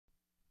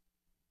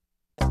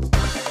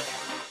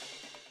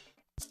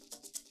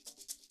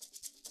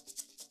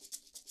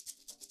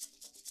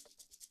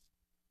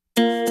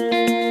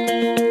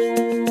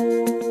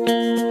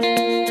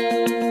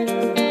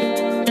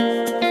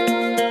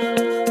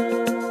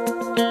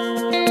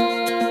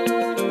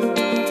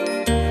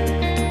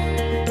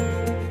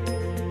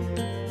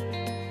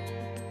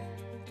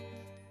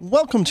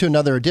Welcome to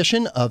another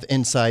edition of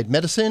Inside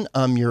Medicine.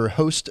 I'm your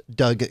host,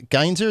 Doug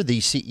Geinzer, the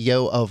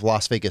CEO of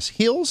Las Vegas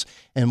Heals,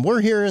 and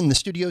we're here in the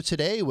studio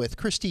today with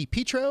Christy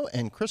Petro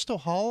and Crystal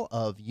Hall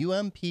of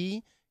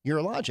UMP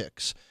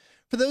Urologics.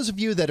 For those of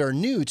you that are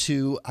new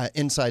to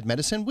Inside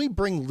Medicine, we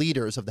bring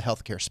leaders of the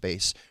healthcare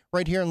space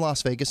right here in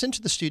Las Vegas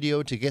into the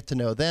studio to get to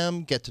know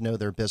them, get to know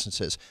their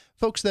businesses.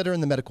 Folks that are in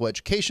the medical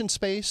education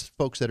space,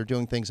 folks that are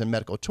doing things in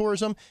medical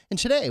tourism. And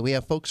today we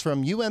have folks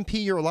from UMP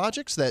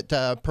Urologics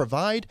that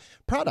provide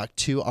product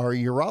to our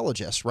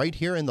urologists right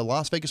here in the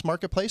Las Vegas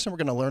marketplace, and we're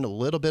going to learn a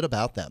little bit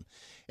about them.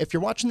 If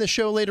you're watching this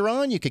show later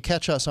on, you could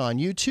catch us on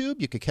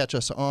YouTube. You could catch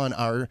us on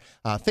our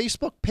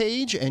Facebook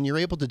page, and you're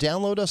able to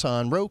download us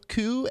on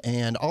Roku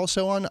and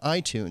also on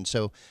iTunes.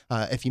 So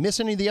if you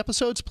miss any of the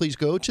episodes, please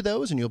go to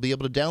those, and you'll be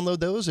able to download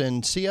those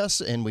and see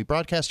us. And we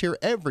broadcast here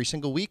every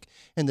single week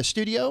in the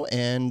studio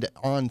and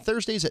on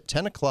Thursdays at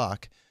 10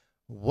 o'clock.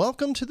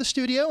 Welcome to the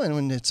studio,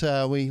 and it's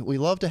we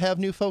love to have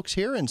new folks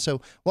here. And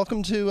so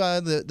welcome to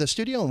the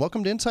studio, and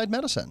welcome to Inside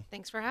Medicine.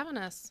 Thanks for having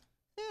us.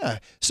 Yeah.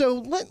 So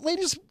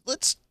ladies,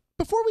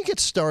 before we get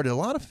started, a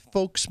lot of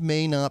folks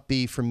may not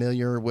be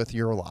familiar with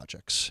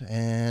urologics,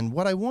 and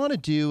what I want to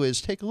do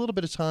is take a little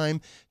bit of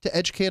time to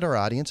educate our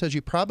audience. As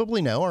you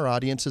probably know, our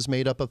audience is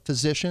made up of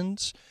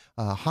physicians,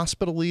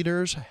 hospital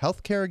leaders,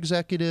 healthcare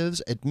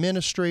executives,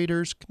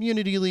 administrators,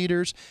 community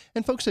leaders,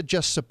 and folks that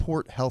just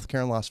support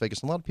healthcare in Las Vegas.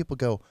 And a lot of people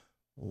go,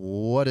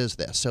 what is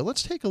this? So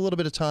let's take a little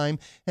bit of time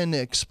and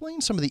explain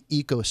some of the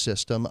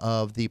ecosystem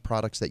of the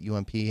products that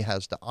UMP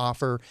has to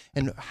offer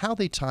and how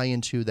they tie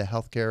into the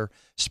healthcare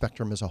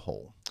spectrum as a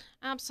whole.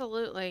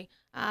 Absolutely.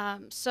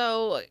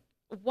 So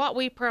what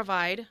we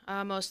provide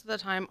most of the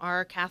time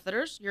are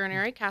catheters,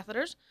 urinary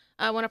catheters.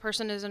 When a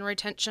person is in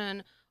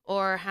retention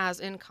or has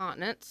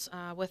incontinence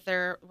with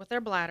their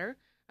bladder,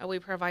 we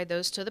provide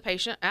those to the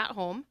patient at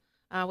home.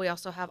 We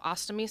also have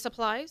ostomy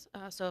supplies,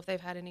 so if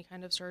they've had any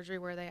kind of surgery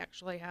where they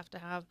actually have to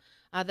have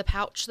the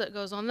pouch that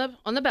goes on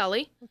the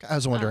belly. Okay. I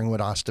was wondering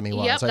what ostomy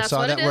was. Yep, I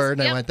saw that word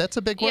and I went, that's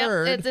a big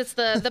word. It's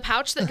the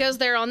pouch that goes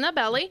there on the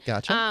belly.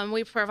 Gotcha.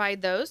 We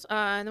provide those,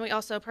 and then we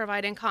also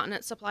provide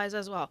incontinence supplies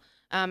as well.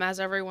 As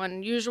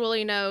everyone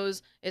usually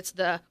knows, it's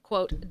the,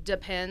 quote,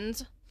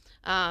 Depends.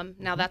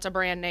 Now that's a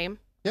brand name,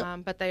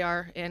 yep. But they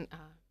are in...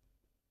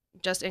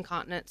 just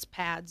incontinence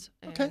pads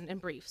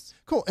and briefs.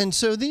 Cool. And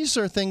so these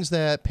are things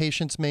that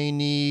patients may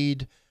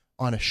need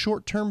on a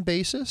short-term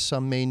basis.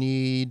 Some may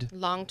need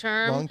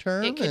long-term.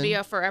 Long-term. It could be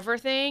a forever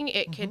thing.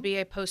 It could be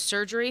a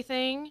post-surgery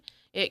thing.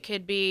 It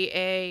could be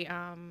a,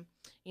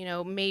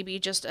 maybe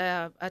just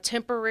a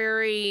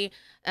temporary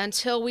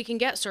until we can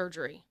get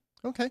surgery.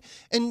 Okay.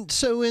 And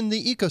so in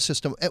the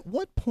ecosystem, at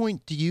what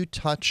point do you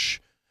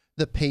touch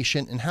the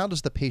patient, and how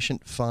does the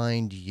patient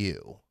find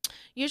you?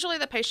 Usually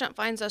the patient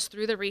finds us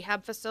through the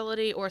rehab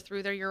facility or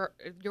through their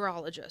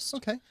urologist.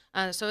 Okay.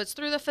 So it's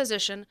through the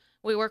physician.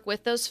 We work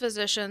with those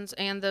physicians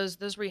and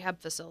those rehab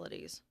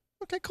facilities.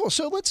 Okay, cool.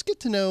 So let's get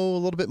to know a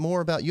little bit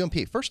more about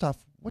UMP. First off,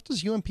 what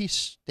does UMP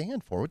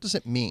stand for? What does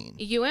it mean?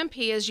 UMP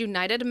is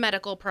United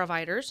Medical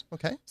Providers.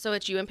 Okay. So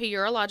it's UMP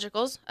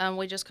Urologicals.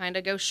 We just kind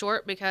of go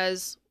short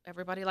because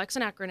everybody likes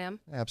an acronym.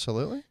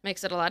 Absolutely.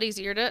 Makes it a lot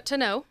easier to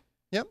know.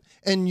 Yep.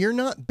 And you're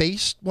not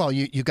based, well,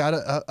 you got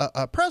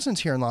a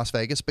presence here in Las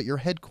Vegas, but you're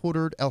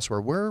headquartered elsewhere.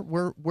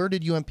 Where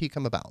did UMP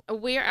come about?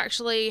 We are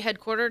actually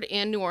headquartered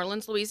in New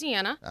Orleans,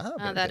 Louisiana.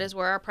 That is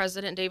where our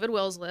president, David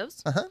Wills,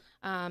 lives.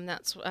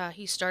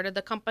 He started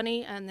the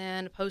company, and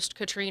then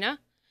post-Katrina,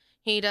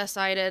 he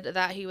decided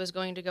that he was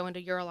going to go into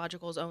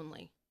urologicals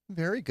only.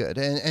 Very good.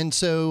 And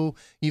so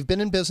you've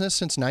been in business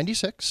since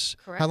 96.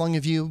 Correct. How long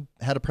have you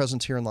had a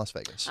presence here in Las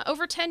Vegas?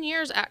 Over 10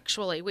 years,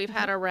 actually. We've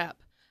had a rep.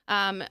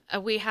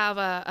 We have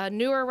a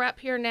newer rep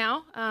here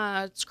now.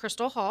 It's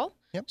Crystal Hall.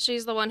 Yep.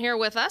 She's the one here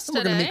with us today.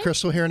 We're going to meet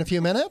Crystal here in a few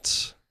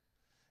minutes.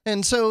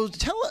 And so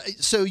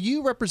so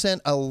you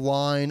represent a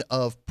line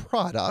of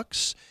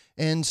products.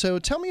 And so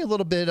tell me a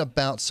little bit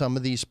about some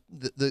of these,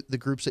 the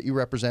groups that you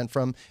represent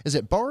from. Is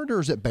it BARD or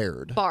is it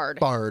Baird? BARD.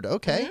 BARD,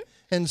 okay.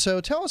 Mm-hmm. And so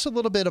tell us a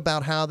little bit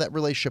about how that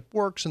relationship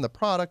works and the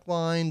product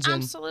lines.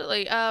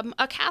 Absolutely.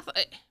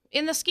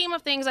 In the scheme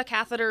of things, a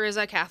catheter is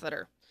a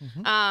catheter.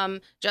 Mm-hmm.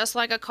 Just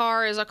like a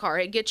car is a car.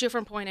 It gets you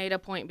from point A to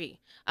point B.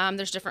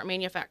 There's different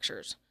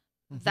manufacturers.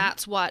 Mm-hmm.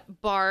 That's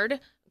what BARD,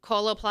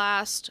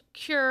 Coloplast,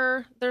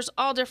 Cure, there's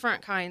all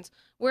different kinds.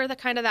 We're the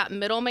kind of that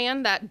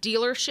middleman, that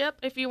dealership,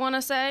 if you want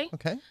to say,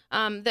 okay.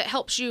 That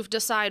helps you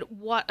decide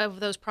what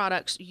of those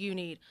products you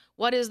need.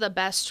 What is the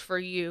best for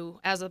you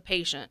as a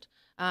patient?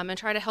 And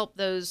try to help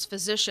those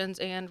physicians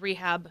and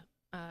rehab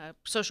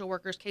social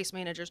workers, case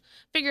managers,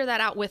 figure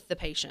that out with the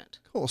patient.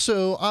 Cool.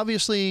 So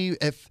obviously,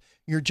 if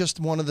you're just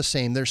one of the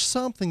same, there's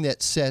something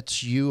that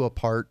sets you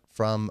apart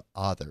from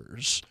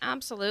others.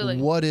 Absolutely.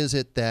 What is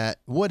that?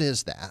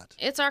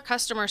 It's our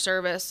customer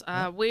service.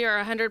 We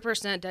are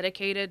 100%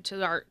 dedicated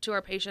to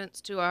our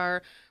patients, to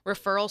our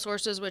referral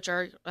sources, which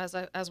are,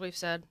 as we've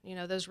said,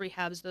 those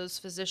rehabs, those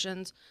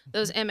physicians,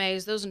 those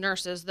MAs, those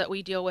nurses that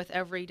we deal with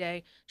every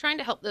day, trying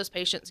to help those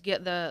patients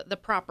get the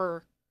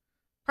proper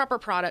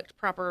product,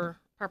 proper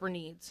proper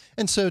needs.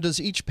 And so does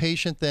each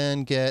patient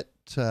then get,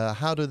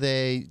 how do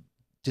they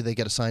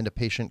get assigned a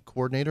patient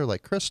coordinator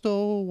like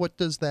Crystal? What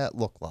does that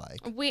look like?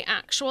 We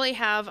actually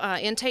have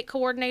intake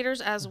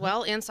coordinators as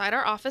well inside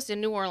our office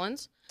in New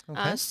Orleans.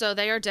 Okay. So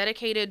they are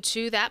dedicated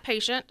to that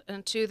patient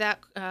and to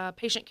that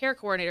patient care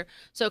coordinator.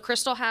 So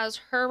Crystal has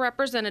her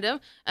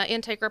representative,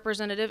 intake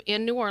representative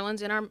in New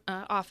Orleans in our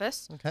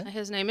office. Okay.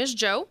 His name is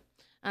Joe.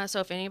 So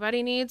if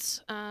anybody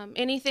needs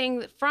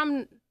anything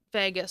from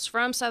Vegas,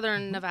 from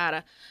Southern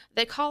Nevada,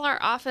 they call our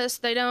office.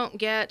 They don't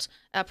get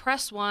a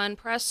press 1,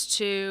 press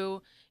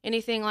 2,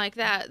 anything like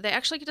that. They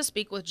actually get to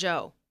speak with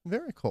Joe.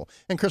 Very cool.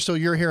 And Crystal,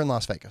 you're here in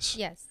Las Vegas.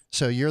 Yes.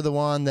 So you're the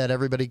one that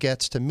everybody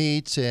gets to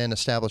meet and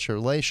establish a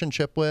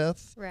relationship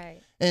with. Right.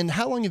 And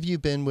how long have you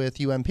been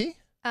with UMP?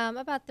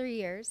 About 3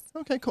 years.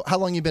 Okay, cool. How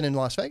long you been in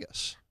Las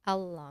Vegas? A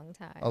long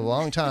time. A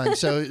long time.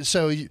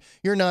 So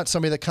you're not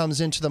somebody that comes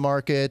into the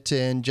market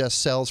and just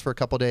sells for a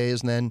couple of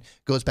days and then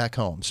goes back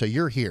home. So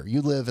you're here.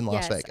 You live in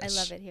Las Vegas. Yes, I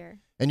love it here.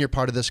 And you're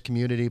part of this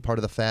community, part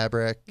of the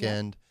fabric, Yep.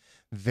 and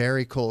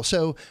very cool.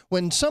 So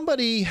when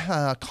somebody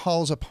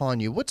calls upon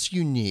you, what's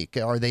unique?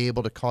 Are they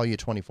able to call you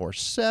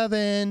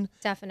 24/7?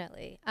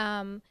 Definitely.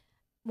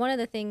 One of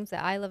the things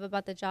that I love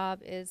about the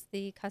job is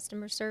the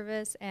customer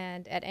service,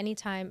 and at any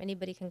time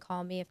anybody can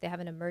call me if they have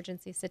an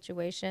emergency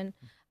situation.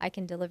 I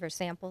can deliver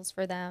samples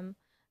for them.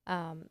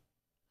 I'm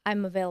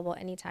available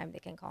anytime they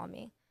can call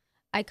me.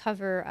 I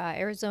cover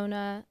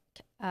Arizona,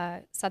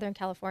 Southern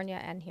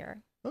California, and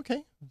here.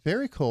 Okay,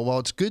 very cool. Well,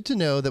 it's good to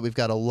know that we've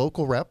got a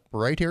local rep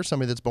right here,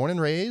 somebody that's born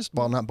and raised,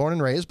 well, not born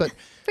and raised, but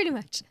Pretty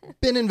much.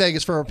 been in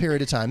Vegas for a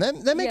period of time.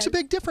 That makes a Yes.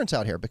 big difference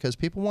out here because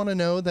people want to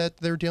know that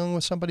they're dealing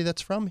with somebody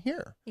that's from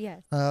here.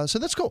 Yes. So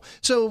that's cool.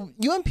 So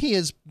UMP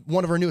is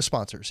one of our newest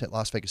sponsors at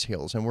Las Vegas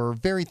Heals, and we're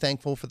very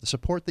thankful for the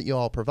support that you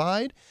all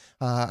provide.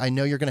 I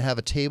know you're going to have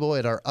a table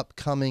at our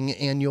upcoming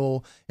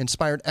annual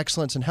Inspired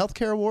Excellence in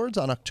Healthcare Awards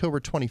on October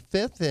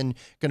 25th, and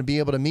going to be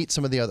able to meet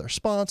some of the other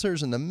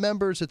sponsors and the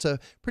members. It's a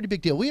pretty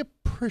big deal. We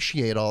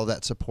appreciate all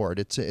that support.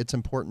 It's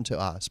important to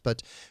us.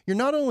 But you're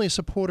not only a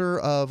supporter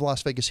of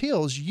Las Vegas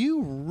Heals,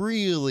 you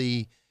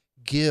really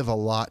give a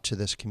lot to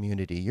this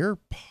community. You're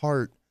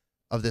part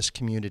of this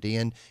community.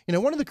 And,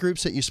 one of the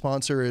groups that you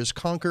sponsor is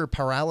Conquer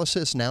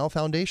Paralysis Now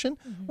Foundation.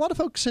 A lot of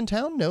folks in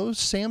town know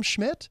Sam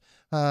Schmidt.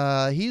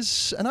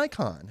 He's an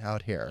icon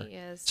out here. He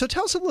is. So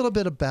tell us a little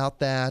bit about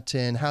that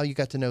and how you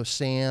got to know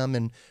Sam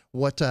and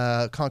what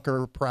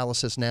Conquer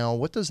Paralysis Now,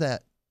 what does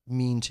that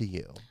mean to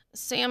you?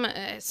 Sam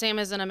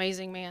is an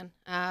amazing man.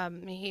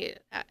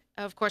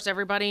 Of course,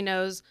 everybody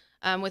knows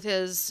with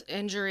his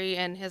injury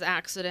and his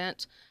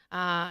accident.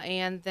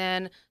 And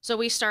then, so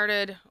we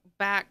started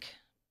back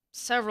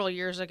several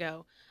years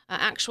ago,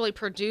 actually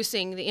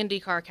producing the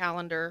IndyCar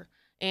calendar.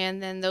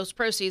 And then those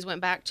proceeds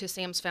went back to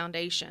Sam's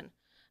foundation.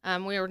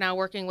 We are now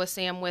working with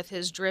Sam with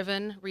his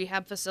Driven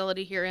rehab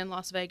facility here in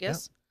Las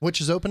Vegas. Yep.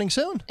 Which is opening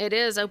soon. It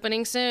is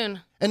opening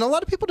soon. And a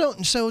lot of people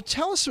don't. So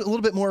tell us a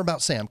little bit more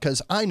about Sam,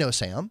 because I know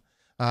Sam.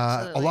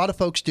 A lot of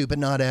folks do, but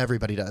not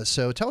everybody does.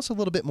 So tell us a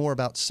little bit more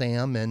about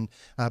Sam, and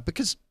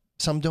because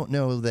some don't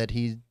know that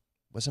he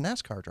was a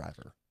NASCAR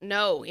driver.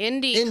 No,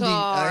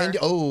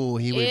 IndyCar.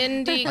 He was.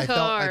 IndyCar.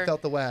 I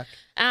felt the whack.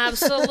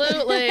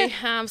 Absolutely,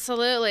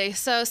 absolutely.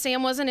 So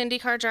Sam was an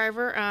IndyCar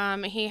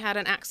driver. He had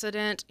an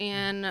accident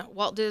in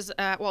Walt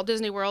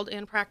Disney World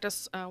in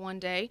practice one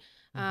day,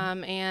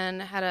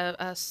 and had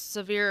a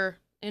severe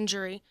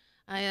injury,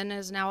 and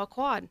is now a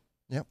quad.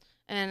 Yep.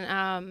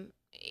 And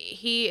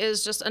he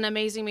is just an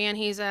amazing man.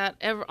 He's at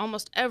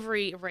almost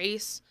every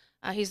race.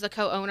 He's the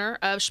co-owner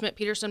of Schmidt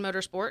Peterson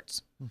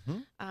Motorsports,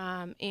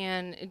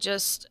 and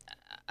just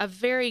a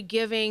very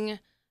giving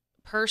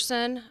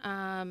person.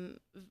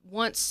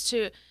 Wants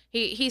to.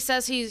 He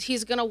says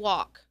he's gonna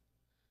walk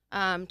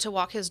to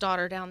walk his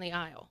daughter down the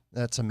aisle.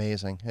 That's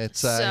amazing.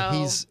 It's So-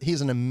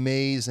 he's an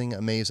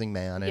amazing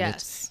man, and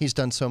Yes. he's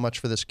done so much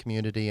for this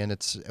community, and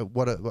it's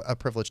what a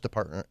privilege to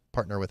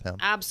partner with him.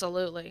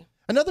 Absolutely.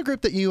 Another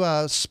group that you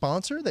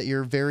sponsor that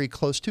you're very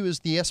close to is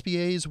the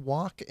SBA's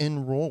Walk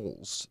and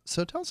Rolls.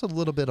 So tell us a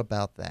little bit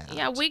about that.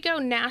 Yeah, we go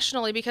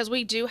nationally because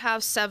we do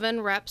have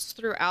 7 reps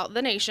throughout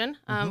the nation,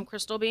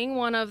 Crystal being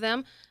one of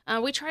them.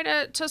 We try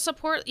to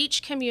support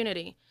each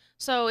community.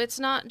 So it's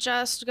not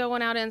just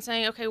going out and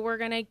saying, okay, we're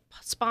going to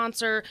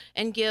sponsor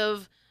and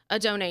give a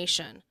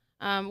donation.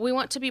 We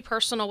want to be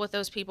personal with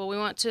those people. We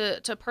want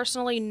to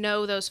personally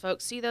know those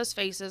folks, see those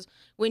faces.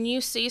 When you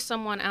see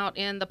someone out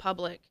in the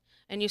public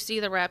and you see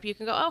the rep, you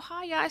can go, oh,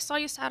 hi, yeah, I saw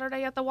you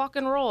Saturday at the Walk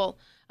and Roll.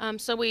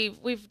 So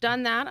we've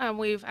done that.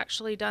 We've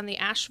actually done the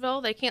Asheville.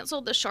 They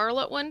canceled the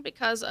Charlotte one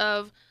because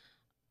of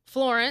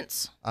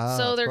Florence.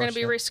 So they're going to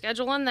be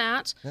rescheduling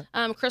that.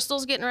 Yep.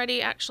 Crystal's getting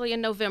ready actually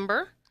in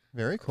November.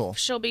 Very cool.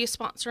 She'll be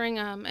sponsoring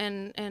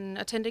and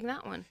attending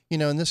that one.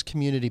 And this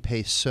community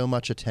pays so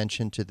much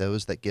attention to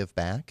those that give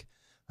back.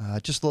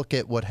 Just look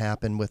at what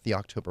happened with the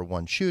October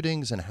 1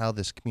 shootings and how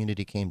this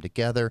community came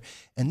together.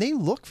 And they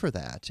look for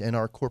that in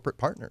our corporate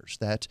partners,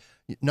 that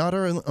not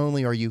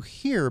only are you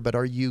here, but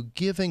are you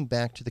giving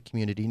back to the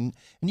community? And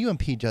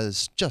UMP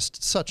does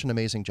just such an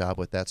amazing job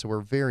with that. So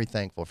we're very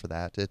thankful for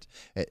that.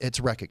 It's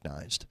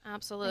recognized.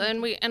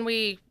 Absolutely. And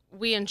we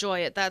enjoy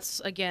it.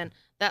 That's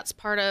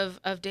part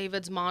of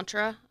David's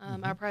mantra,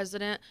 our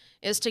president,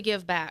 is to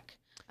give back.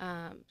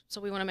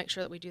 So we want to make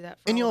sure that we do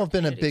that for And all you all our have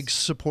been a communities. big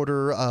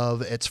supporter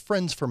of It's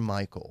Friends for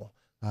Michael.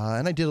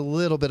 And I did a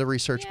little bit of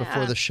research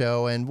before the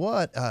show, and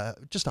what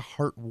just a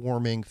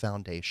heartwarming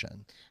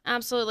foundation.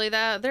 Absolutely.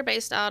 They're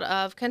based out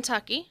of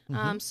Kentucky.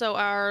 So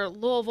our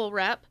Louisville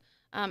rep,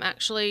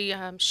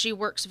 she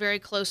works very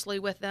closely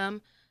with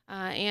them.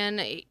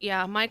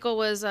 Michael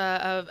was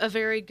a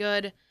very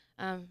good,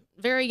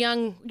 very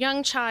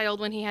young child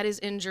when he had his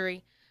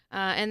injury.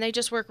 And they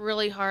just work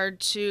really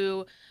hard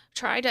to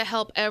try to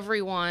help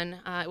everyone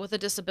with a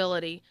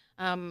disability,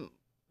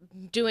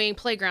 making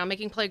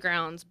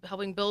playgrounds,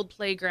 helping build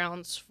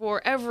playgrounds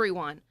for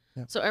everyone.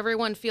 Yep. So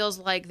everyone feels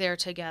like they're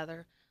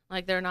together,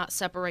 like they're not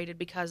separated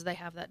because they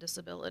have that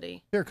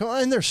disability. Very cool.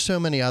 And there's so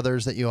many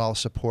others that you all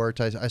support.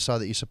 I saw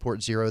that you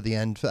support Zero, the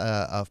End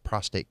of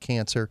Prostate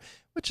Cancer,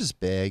 which is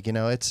big.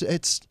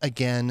 It's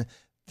again,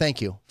 thank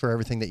you for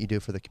everything that you do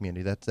for the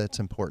community. That's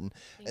important.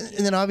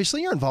 And then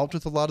obviously you're involved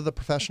with a lot of the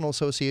professional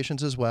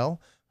associations as well.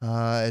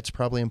 It's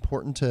probably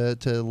important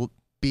to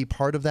be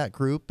part of that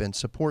group and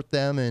support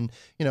them. And,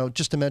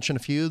 just to mention a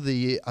few,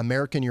 the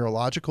American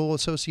Urological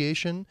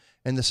Association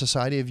and the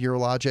Society of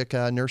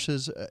Urologic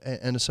Nurses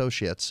and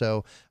Associates.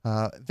 So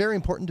very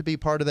important to be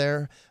part of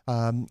there.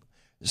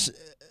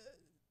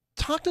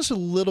 Talk to us a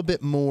little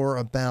bit more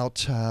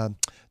about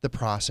the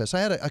process.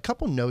 I had a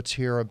couple notes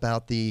here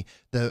about the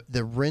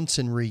rinse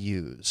and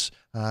reuse.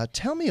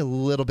 Tell me a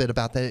little bit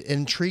about that. It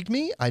intrigued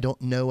me. I don't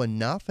know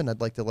enough, and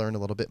I'd like to learn a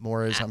little bit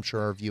more, as I'm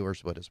sure our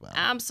viewers would as well.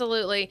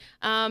 Absolutely.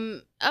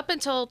 Up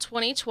until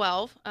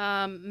 2012,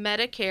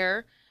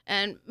 Medicare,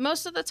 and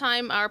most of the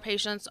time our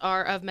patients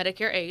are of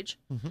Medicare age.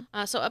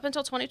 So up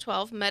until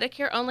 2012,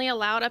 Medicare only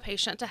allowed a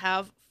patient to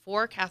have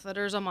 4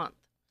 catheters a month.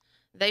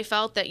 They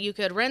felt that you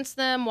could rinse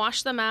them,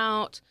 wash them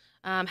out,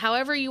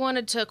 however you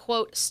wanted to,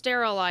 quote,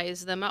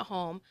 sterilize them at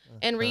home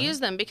and reuse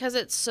them, because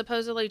it's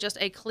supposedly just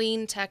a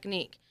clean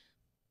technique.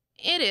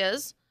 It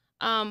is,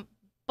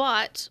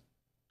 but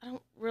I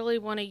don't really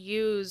want to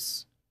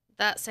use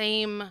that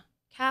same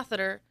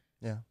catheter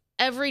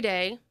every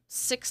day,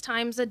 6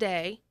 times a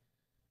day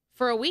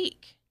for a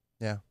week.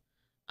 Yeah.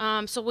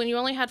 So when you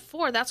only had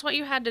 4, that's what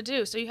you had to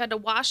do. So you had to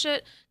wash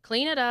it,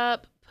 clean it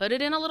up, put it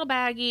in a little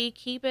baggie,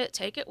 keep it,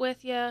 take it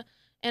with you,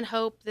 and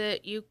hope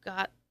that you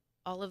got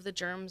all of the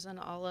germs and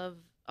all of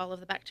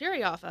the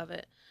bacteria off of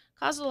it.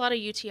 Caused a lot of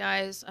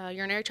UTIs,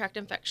 urinary tract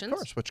infections. Of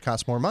course, which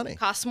costs more money.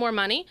 Costs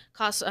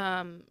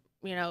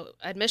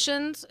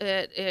admissions.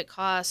 It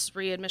costs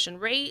readmission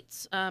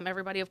rates.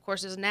 Everybody, of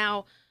course, is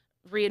now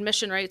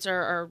readmission rates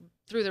are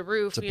through the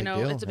roof.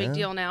 It's a big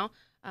deal now.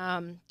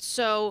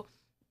 So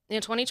in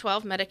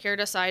 2012, Medicare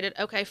decided,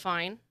 okay,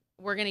 fine,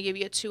 we're going to give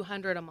you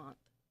 $200 a month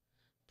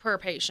per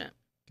patient.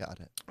 Got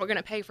it. We're going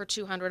to pay for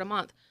 $200 a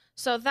month.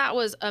 So that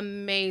was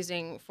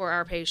amazing for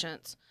our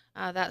patients.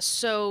 That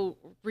so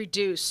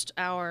reduced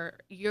our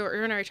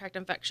urinary tract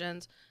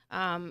infections,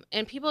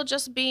 and people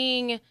just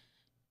being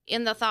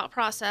in the thought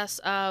process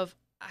of,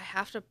 I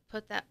have to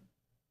put that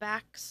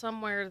back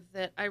somewhere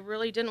that I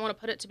really didn't want to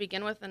put it to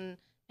begin with, and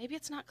maybe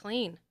it's not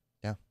clean.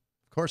 Yeah,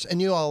 of course.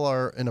 And you all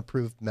are an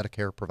approved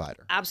Medicare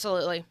provider.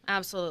 Absolutely.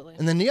 Absolutely.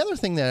 And then the other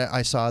thing that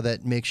I saw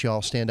that makes you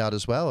all stand out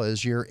as well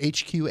is you're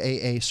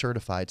HQAA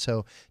certified.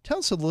 So tell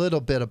us a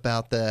little bit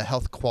about the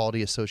Health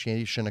Quality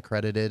Association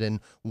accredited and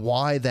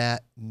why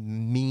that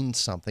means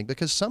something,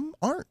 because some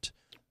aren't.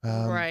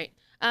 Right.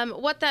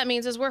 What that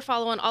means is we're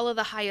following all of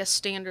the highest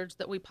standards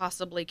that we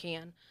possibly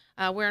can.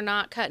 We're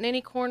not cutting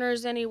any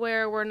corners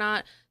anywhere. We're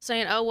not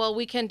saying, oh, well,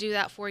 we can do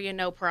that for you,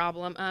 no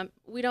problem.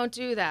 We don't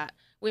do that.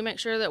 We make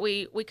sure that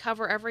we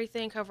cover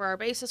everything, cover our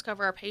bases,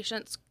 cover our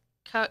patients'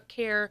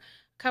 care,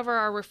 cover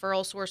our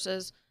referral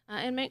sources,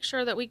 and make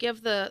sure that we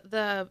give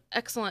the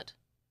excellent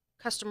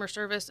customer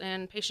service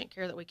and patient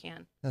care that we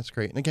can. That's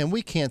great. And again,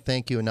 we can't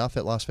thank you enough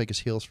at Las Vegas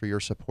Heals for your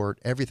support,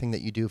 everything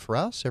that you do for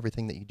us,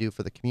 everything that you do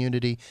for the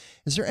community.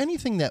 Is there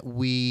anything that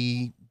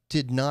we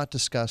did not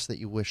discuss that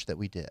you wish that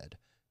we did?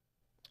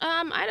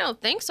 I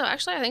don't think so.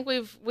 Actually, I think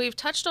we've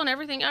touched on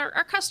everything.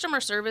 Our customer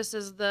service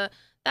is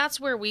that's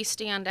where we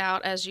stand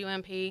out as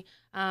UMP.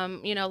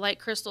 Like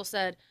Crystal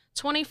said,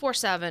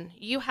 24/7.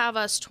 You have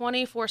us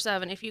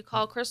 24/7. If you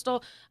call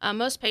Crystal,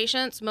 most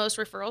patients, most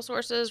referral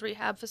sources,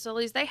 rehab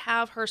facilities, they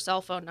have her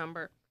cell phone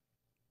number.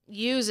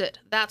 Use it.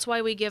 That's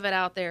why we give it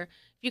out there.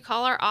 If you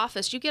call our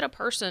office, you get a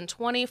person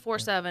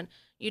 24/7.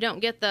 You don't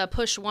get the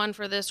push 1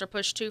 for this or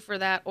push 2 for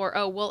that, or,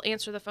 oh, we'll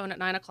answer the phone at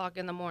 9 o'clock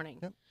in the morning.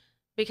 Yep.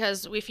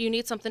 Because if you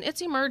need something,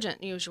 it's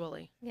emergent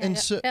usually. Yeah,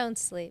 and don't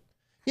sleep.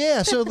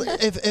 Yeah, so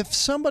if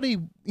somebody,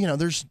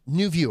 there's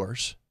new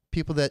viewers,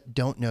 people that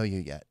don't know you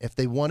yet, if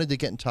they wanted to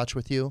get in touch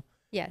with you,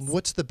 yes,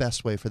 what's the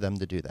best way for them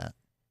to do that?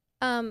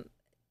 Um,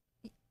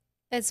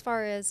 as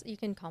far as you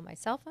can call my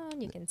cell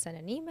phone, you can send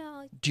an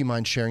email. Do you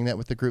mind sharing that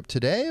with the group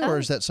today, or Oh,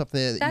 is that something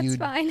that That's you?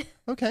 fine.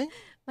 Okay.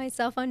 My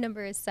cell phone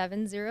number is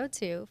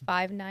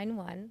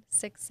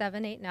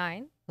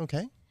 702-591-6789.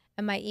 Okay.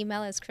 And my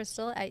email is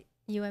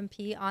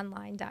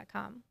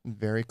crystal@umponline.com.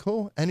 Very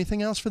cool.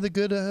 Anything else for the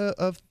good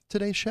of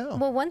today's show?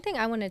 Well, one thing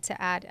I wanted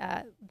to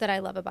add that I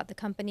love about the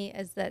company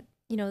is that,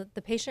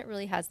 the patient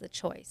really has the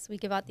choice. We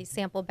give out these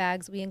sample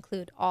bags. We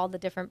include all the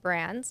different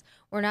brands.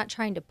 We're not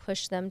trying to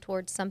push them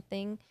towards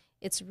something.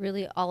 It's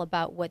really all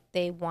about what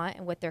they want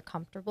and what they're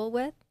comfortable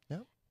with.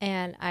 Yep.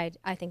 And I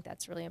think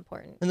that's really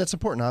important. And that's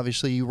important.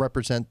 Obviously, you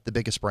represent the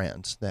biggest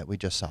brands that we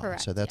just saw.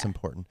 Correct, So that's yeah.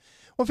 important.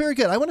 Well, very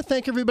good. I want to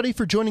thank everybody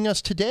for joining us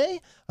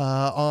today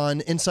on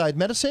Inside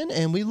Medicine,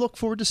 and we look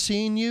forward to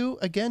seeing you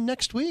again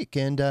next week.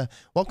 And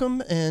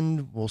welcome,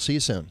 and we'll see you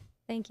soon.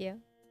 Thank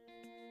you.